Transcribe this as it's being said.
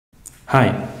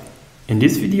Hi, in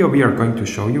this video we are going to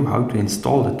show you how to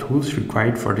install the tools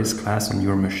required for this class on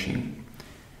your machine.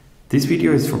 This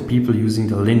video is for people using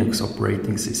the Linux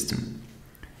operating system.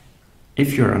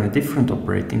 If you are on a different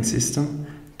operating system,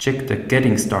 check the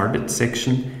Getting Started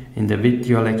section in the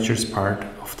video lectures part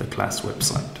of the class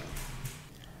website.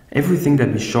 Everything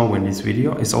that we show in this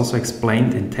video is also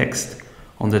explained in text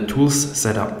on the Tools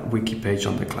Setup wiki page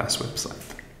on the class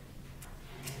website.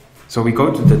 So we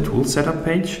go to the Tools Setup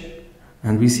page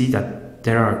and we see that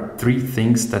there are three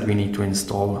things that we need to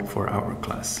install for our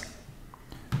class.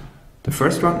 The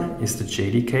first one is the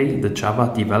JDK, the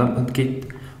Java Development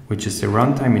Kit, which is the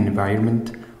runtime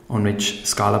environment on which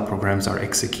Scala programs are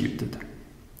executed.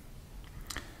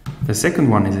 The second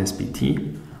one is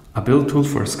SBT, a build tool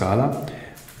for Scala,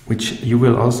 which you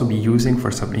will also be using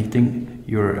for submitting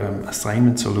your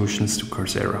assignment solutions to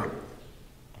Coursera.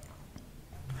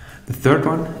 The third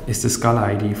one is the Scala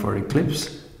IDE for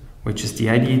Eclipse, which is the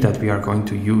IDE that we are going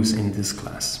to use in this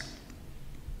class.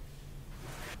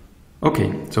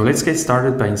 Okay, so let's get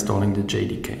started by installing the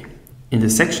JDK. In the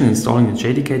section installing the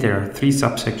JDK, there are three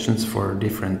subsections for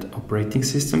different operating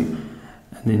system.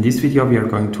 And in this video, we are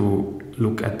going to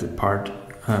look at the part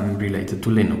related to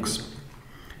Linux.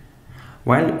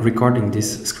 While recording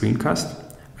this screencast,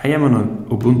 I am on an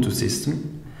Ubuntu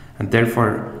system, and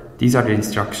therefore these are the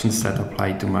instructions that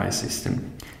apply to my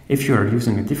system. If you are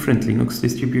using a different Linux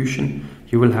distribution,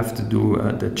 you will have to do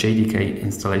the JDK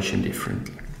installation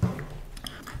differently.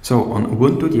 So on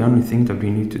Ubuntu, the only thing that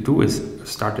we need to do is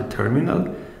start a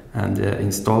terminal and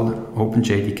install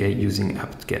OpenJDK using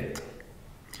apt-get.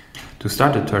 To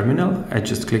start a terminal, I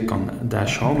just click on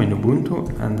 -home in Ubuntu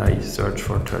and I search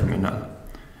for terminal.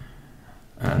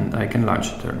 And I can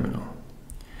launch a terminal.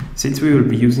 Since we will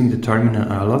be using the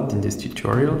terminal a lot in this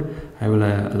tutorial, I will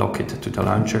lock it to the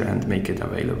launcher and make it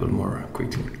available more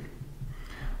quickly.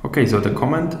 Okay, so the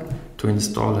command to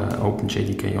install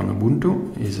OpenJDK on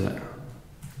Ubuntu is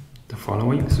the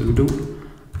following: sudo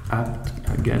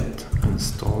apt-get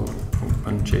install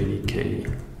OpenJDK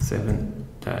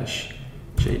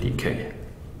 7-JDK.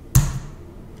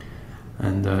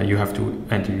 And you have to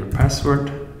enter your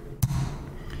password.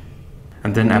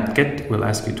 And then apt-get will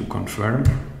ask you to confirm.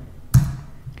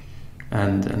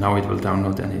 And now it will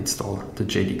download and install the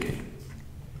JDK.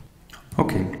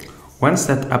 Okay, once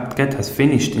that apt-get has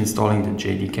finished installing the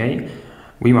JDK,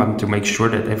 we want to make sure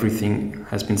that everything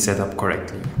has been set up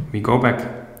correctly. We go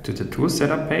back to the Tools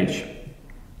Setup page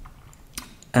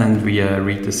and we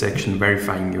read the section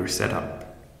Verifying Your Setup.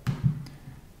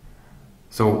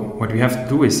 So what we have to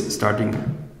do is starting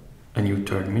a new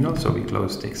terminal, so we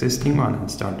close the existing one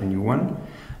and start a new one,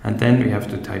 and then we have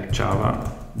to type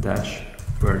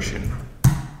java-version.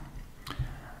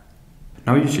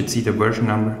 Now you should see the version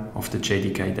number of the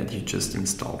JDK that you just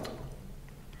installed.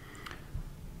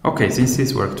 Okay, since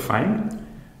this worked fine,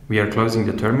 we are closing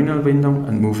the terminal window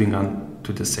and moving on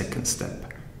to the second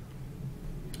step.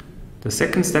 The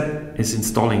second step is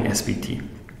installing SBT.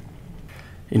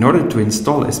 In order to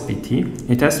install SBT,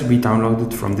 it has to be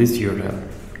downloaded from this URL.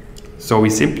 So we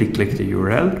simply click the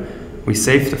URL, we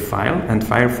save the file, and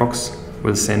Firefox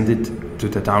will send it to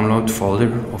the download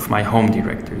folder of my home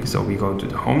directory. So we go to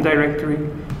the home directory,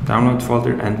 download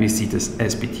folder, and we see this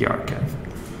SBT archive.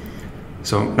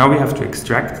 So now we have to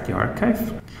extract the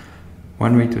archive.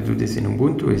 One way to do this in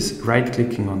Ubuntu is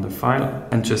right-clicking on the file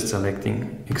and just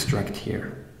selecting extract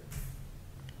here.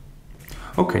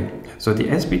 Okay, so the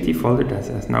SBT folder that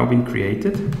has now been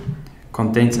created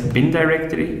contains a bin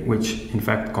directory, which in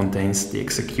fact contains the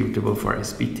executable for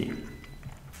SBT.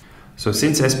 So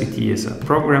since SBT is a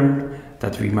program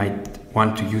that we might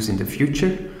want to use in the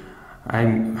future,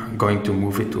 I'm going to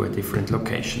move it to a different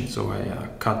location. So I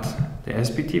cut the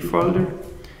SBT folder,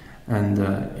 and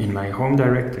in my home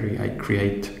directory I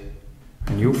create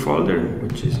a new folder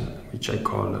which I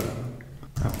call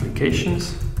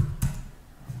applications,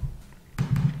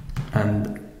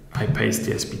 and I paste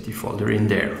the SBT folder in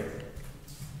there.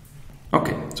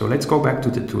 Okay, so let's go back to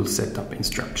the tool setup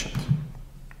instructions.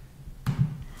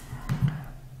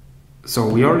 So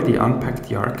we already unpacked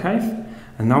the archive,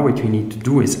 and now what we need to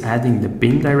do is adding the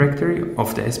bin directory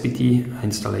of the SBT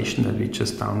installation that we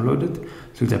just downloaded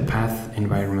to the path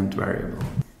environment variable.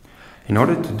 In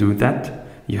order to do that,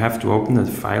 you have to open the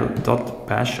file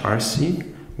 .bashrc,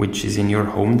 which is in your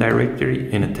home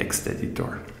directory in a text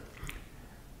editor.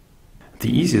 The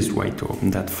easiest way to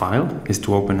open that file is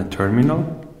to open a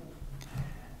terminal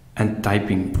and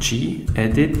typing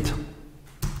gedit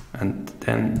and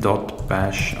then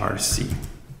 .bashrc.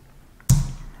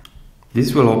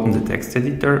 This will open the text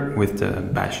editor with the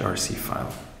bashrc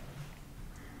file.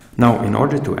 Now, in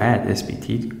order to add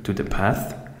SBT to the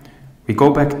path, We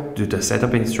go back to the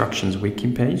setup instructions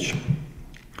wiki page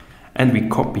and we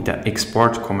copy the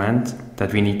export command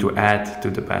that we need to add to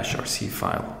the bashrc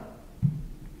file.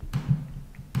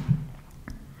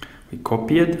 We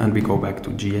copy it and we go back to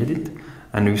gedit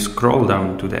and we scroll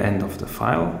down to the end of the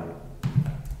file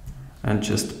and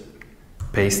just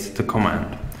paste the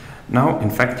command. Now, in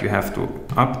fact, you have to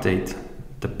update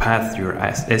the path to your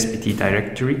SBT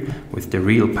directory with the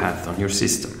real path on your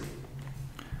system.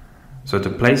 So the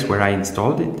place where I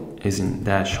installed it is in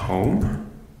 -home,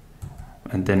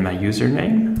 and then my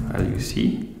username,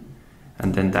 LUC,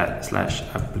 and then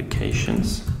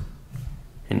 /applications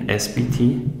in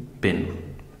SBT bin.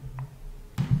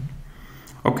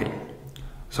 Okay,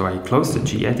 so I close the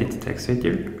gedit text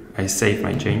editor, I save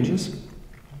my changes,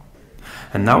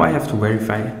 and now I have to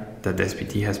verify that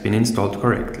SBT has been installed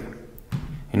correctly.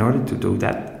 In order to do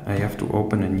that, I have to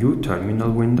open a new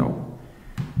terminal window,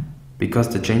 because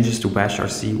the changes to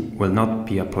bashrc will not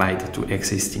be applied to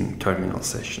existing terminal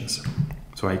sessions.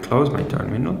 So I close my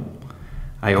terminal,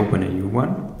 I open a new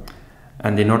one,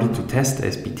 and in order to test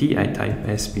SBT, I type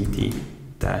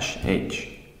sbt-h.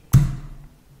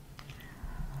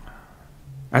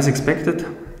 As expected,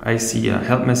 I see a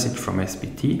help message from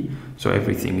SBT, so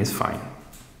everything is fine.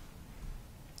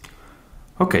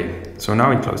 Okay, so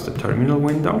now I close the terminal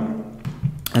window,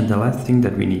 and the last thing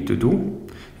that we need to do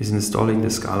is installing the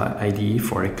Scala IDE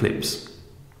for Eclipse.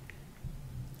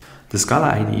 The Scala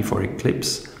IDE for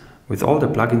Eclipse, with all the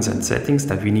plugins and settings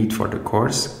that we need for the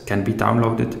course, can be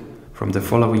downloaded from the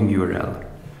following URL.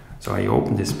 So I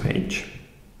open this page,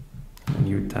 a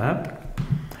new tab,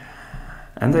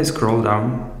 and I scroll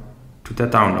down to the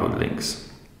download links.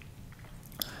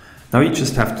 Now you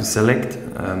just have to select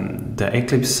the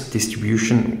Eclipse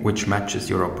distribution which matches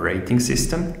your operating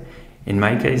system. In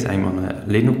my case, I'm on a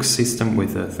Linux system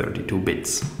with 32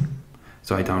 bits.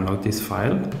 So I download this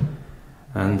file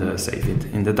and save it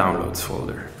in the downloads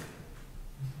folder.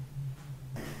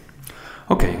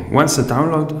 Okay, once the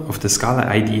download of the Scala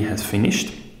IDE has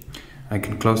finished, I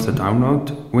can close the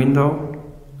download window,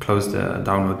 close the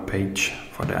download page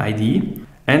for the IDE,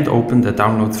 and open the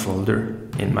downloads folder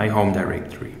in my home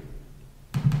directory.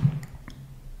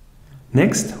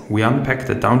 Next, we unpack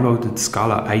the downloaded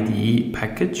Scala IDE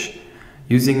package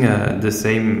using the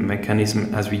same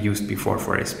mechanism as we used before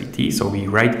for SBT. So we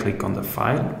right-click on the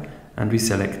file and we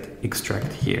select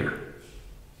Extract Here.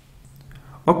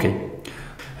 Okay,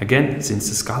 again, since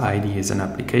the Scala IDE is an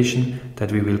application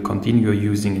that we will continue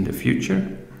using in the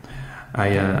future,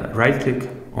 I right-click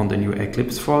on the new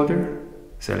Eclipse folder,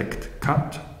 select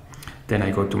Cut, then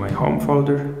I go to my home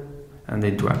folder and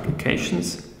into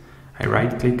Applications, I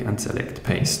right-click and select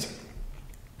Paste.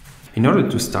 In order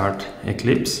to start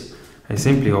Eclipse, I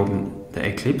simply open the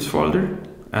Eclipse folder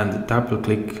and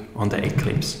double-click on the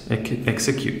Eclipse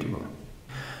executable.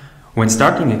 When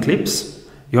starting Eclipse,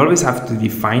 you always have to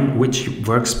define which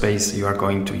workspace you are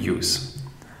going to use.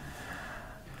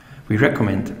 We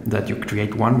recommend that you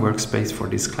create one workspace for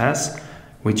this class,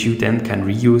 which you then can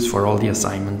reuse for all the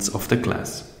assignments of the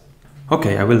class.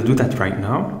 Okay, I will do that right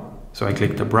now. So I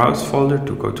click the Browse folder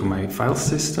to go to my file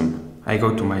system. I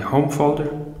go to my home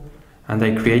folder and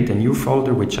I create a new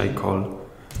folder which I call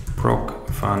Proc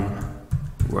Fun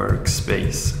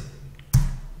Workspace.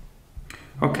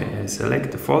 Okay, I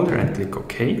select the folder and click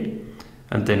OK,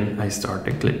 and then I start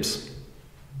Eclipse.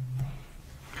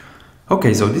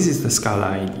 Okay, so this is the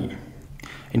Scala IDE.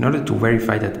 In order to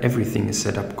verify that everything is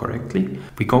set up correctly,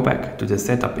 we go back to the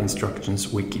setup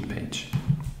instructions wiki page.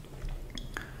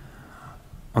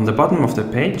 On the bottom of the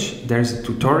page, there's a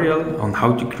tutorial on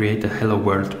how to create a Hello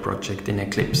World project in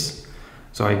Eclipse.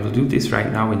 So I will do this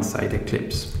right now inside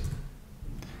Eclipse.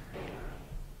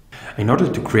 In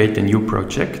order to create a new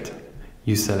project,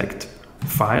 you select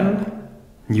File,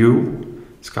 New,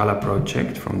 Scala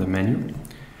Project from the menu,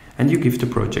 and you give the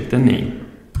project a name,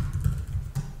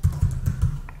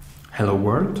 Hello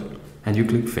World, and you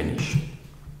click Finish.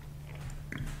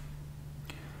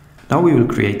 Now we will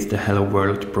create the Hello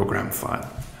World program file.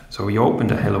 So we open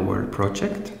the Hello World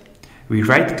project, we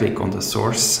right-click on the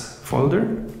source folder,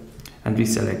 and we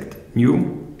select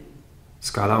New,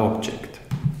 Scala Object.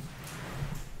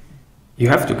 You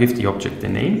have to give the object a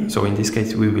name, so in this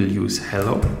case we will use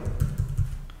Hello,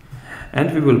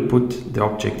 and we will put the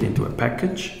object into a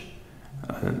package,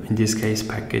 in this case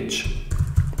package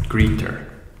greeter.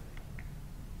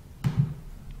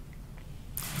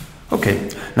 Okay,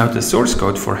 now the source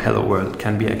code for Hello World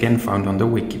can be again found on the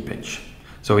wiki page.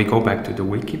 So we go back to the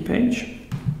wiki page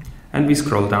and we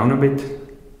scroll down a bit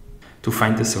to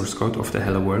find the source code of the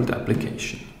Hello World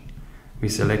application. We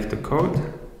select the code,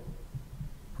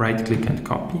 right click and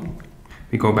copy.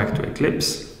 We go back to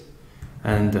Eclipse,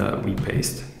 and we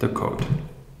paste the code.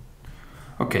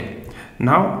 Okay,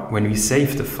 now when we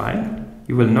save the file,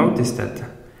 you will notice that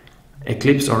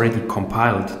Eclipse already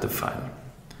compiled the file.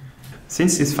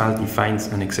 Since this file defines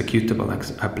an executable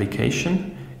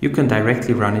application, you can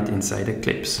directly run it inside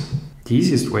Eclipse. The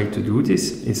easiest way to do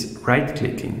this is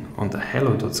right-clicking on the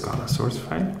hello.scala source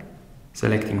file,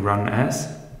 selecting Run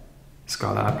as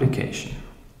Scala application.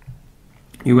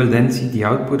 You will then see the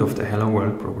output of the Hello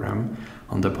World program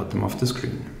on the bottom of the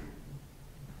screen.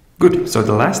 Good, so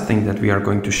the last thing that we are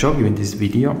going to show you in this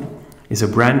video is a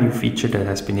brand new feature that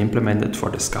has been implemented for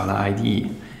the Scala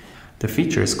IDE. The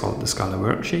feature is called the Scala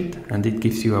Worksheet, and it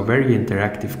gives you a very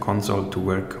interactive console to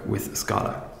work with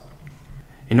Scala.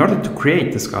 In order to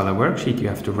create the Scala Worksheet, you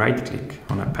have to right-click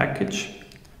on a package,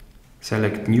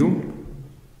 select New,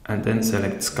 and then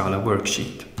select Scala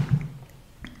Worksheet.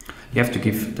 You have to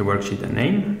give the worksheet a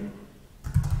name,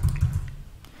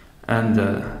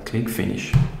 and click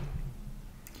Finish.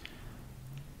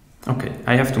 Okay,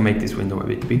 I have to make this window a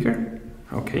bit bigger.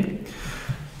 Okay.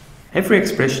 Every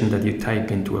expression that you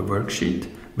type into a worksheet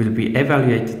will be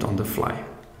evaluated on the fly.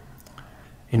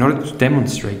 In order to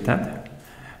demonstrate that,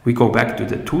 we go back to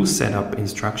the tool setup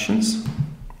instructions.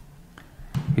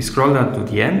 We scroll down to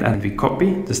the end and we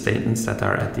copy the statements that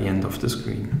are at the end of the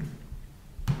screen.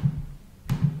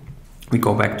 We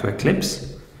go back to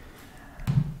Eclipse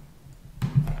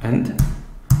and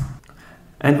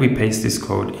we paste this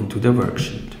code into the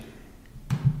worksheet.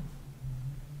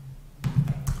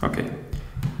 Okay,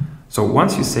 so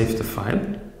once you save the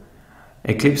file,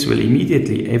 Eclipse will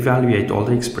immediately evaluate all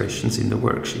the expressions in the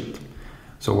worksheet.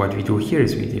 So what we do here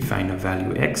is we define a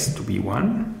value x to be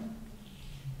 1.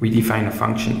 We define a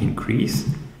function increase,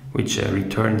 which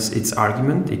returns its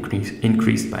argument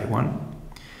increased by 1.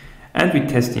 And we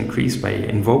test increase by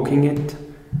invoking it,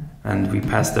 and we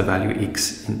pass the value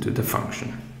x into the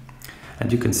function.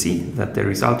 And you can see that the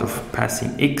result of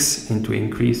passing x into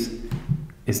increase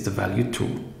is the value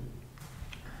 2.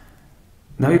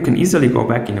 Now you can easily go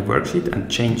back in a worksheet and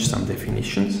change some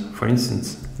definitions. For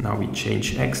instance, now we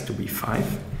change x to be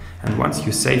 5, and once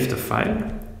you save the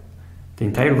file, the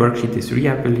entire worksheet is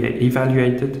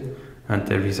re-evaluated and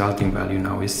the resulting value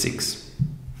now is 6.